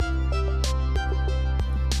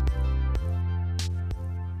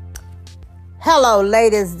Hello,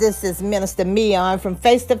 ladies. This is Minister Mion from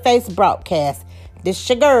Face to Face Broadcast. This is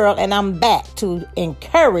your girl, and I'm back to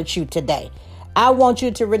encourage you today. I want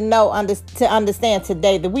you to understand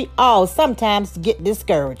today that we all sometimes get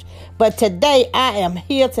discouraged. But today, I am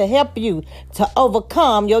here to help you to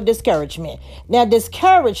overcome your discouragement. Now,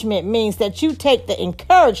 discouragement means that you take the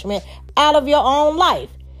encouragement out of your own life.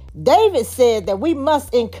 David said that we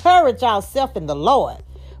must encourage ourselves in the Lord.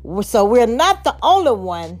 So we're not the only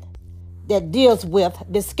one that deals with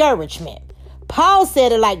discouragement. Paul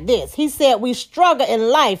said it like this. He said we struggle in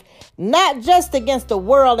life not just against the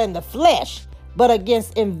world and the flesh, but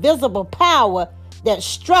against invisible power that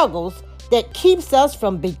struggles, that keeps us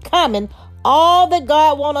from becoming all that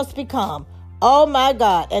God wants us to become. Oh my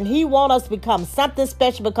God. And he wants us to become something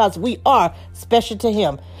special because we are special to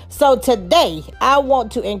him. So today, I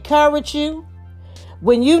want to encourage you.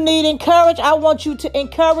 When you need encouragement, I want you to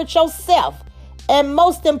encourage yourself. And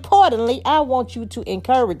most importantly, I want you to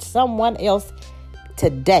encourage someone else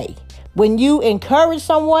today. When you encourage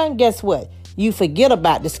someone, guess what? You forget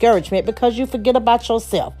about discouragement because you forget about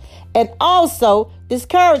yourself. And also,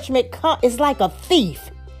 discouragement is like a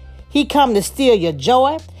thief. He comes to steal your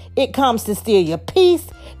joy. It comes to steal your peace,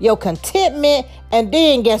 your contentment. And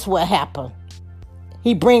then guess what happens?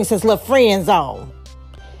 He brings his little friends on.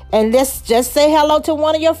 And let's just say hello to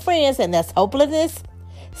one of your friends. And that's hopelessness,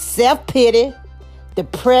 self-pity,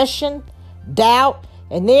 depression, doubt.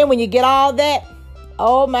 And then when you get all that,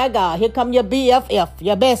 oh my God, here come your BFF,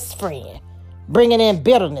 your best friend, bringing in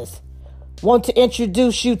bitterness. Want to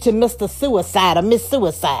introduce you to Mr. Suicide or Miss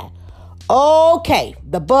Suicide. Okay,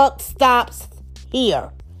 the buck stops here.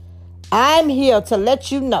 I'm here to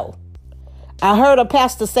let you know. I heard a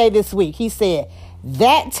pastor say this week, he said,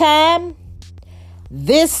 that time,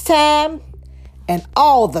 this time, and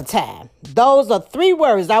all the time. Those are 3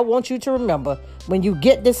 words I want you to remember when you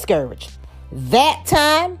get discouraged. That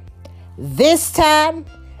time, this time,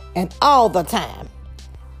 and all the time.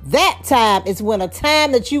 That time is when a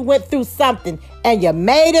time that you went through something and you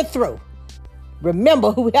made it through.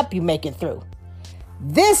 Remember who helped you make it through.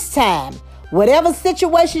 This time, whatever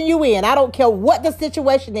situation you're in, I don't care what the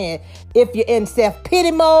situation is. If you're in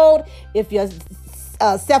self-pity mode, if your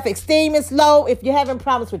self-esteem is low, if you're having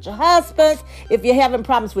problems with your husband, if you're having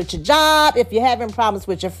problems with your job, if you're having problems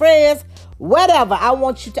with your friends, whatever, I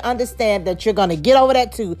want you to understand that you're going to get over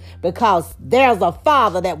that too, because there's a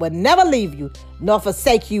Father that will never leave you nor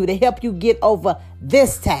forsake you to help you get over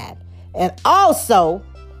this time. And also,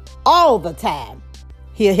 all the time,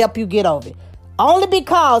 he'll help you get over it. Only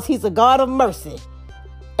because he's a God of mercy.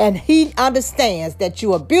 And he understands that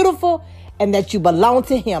you are beautiful and that you belong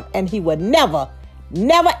to him. And he will never,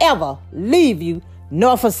 ever leave you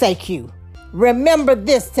nor forsake you. Remember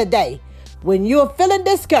this today. When you're feeling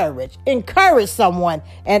discouraged, encourage someone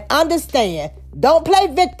and understand. Don't play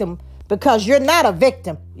victim because you're not a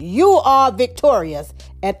victim. You are victorious.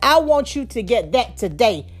 And I want you to get that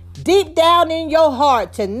today. Deep down in your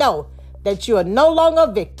heart to know that you are no longer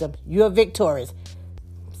a victim. You're victorious.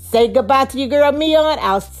 Say goodbye to your girl, Mion.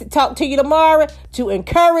 I'll talk to you tomorrow to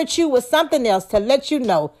encourage you with something else to let you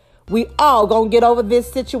know we all gonna get over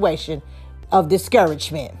this situation of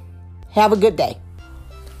discouragement. Have a good day.